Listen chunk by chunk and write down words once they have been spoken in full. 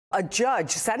A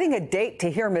judge setting a date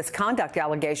to hear misconduct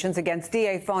allegations against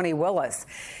DA Fani Willis.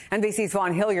 NBC's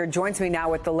Vaughn Hillyard joins me now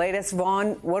with the latest.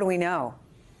 Vaughn, what do we know?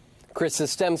 Chris,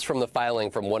 this stems from the filing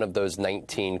from one of those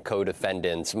 19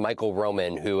 co-defendants, Michael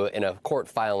Roman, who in a court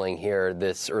filing here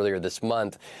earlier this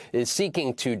month is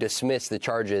seeking to dismiss the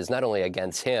charges not only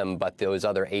against him, but those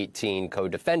other 18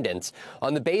 co-defendants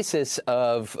on the basis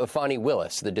of Fani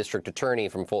Willis, the district attorney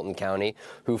from Fulton County,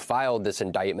 who filed this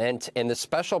indictment, and the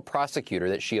special prosecutor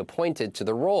that she appointed to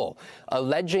the role,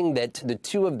 alleging that the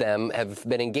two of them have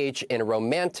been engaged in a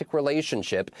romantic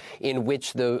relationship in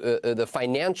which the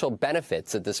financial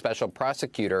benefits that the special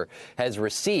prosecutor has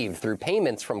received through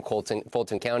payments from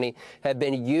Fulton County have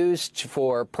been used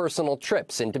for personal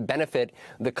trips and to benefit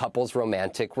the couple's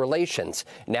romantic relations.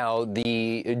 Now,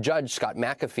 the judge, Scott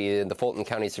McAfee, in the Fulton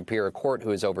County Superior Court,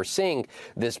 who is overseeing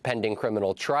this pending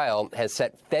criminal trial, has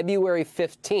set February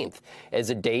 15th as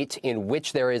a date in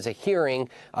which there is a hearing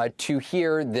to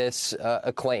hear this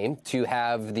claim to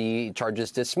have the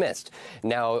charges dismissed.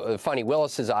 Now, Fani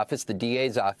Willis's office, the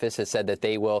DA's office, has said that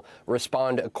they will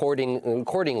respond accordingly,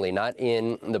 not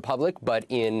in the public, but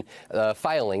in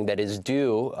filing that is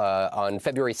due on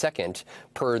February 2nd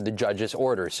per the judge's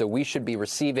order. So we should be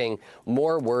receiving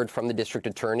more word from the district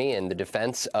attorney and the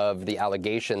defense of the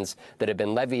allegations that have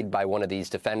been levied by one of these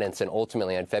defendants, and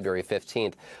ultimately on February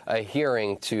 15th, a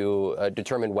hearing to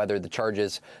determine whether the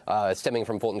charges stemming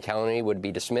from Fulton County would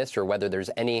be dismissed or whether there's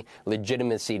any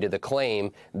legitimacy to the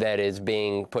claim that is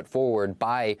being put forward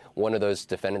by one of those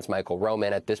defendants, Michael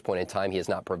Roman. At this point in time, he has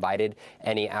not provided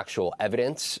any actual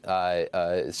evidence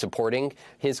supporting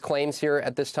his claims here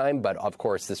at this time. But of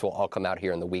course, this will all come out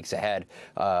here in the weeks ahead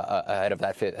of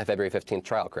that February 15th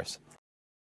trial, Chris.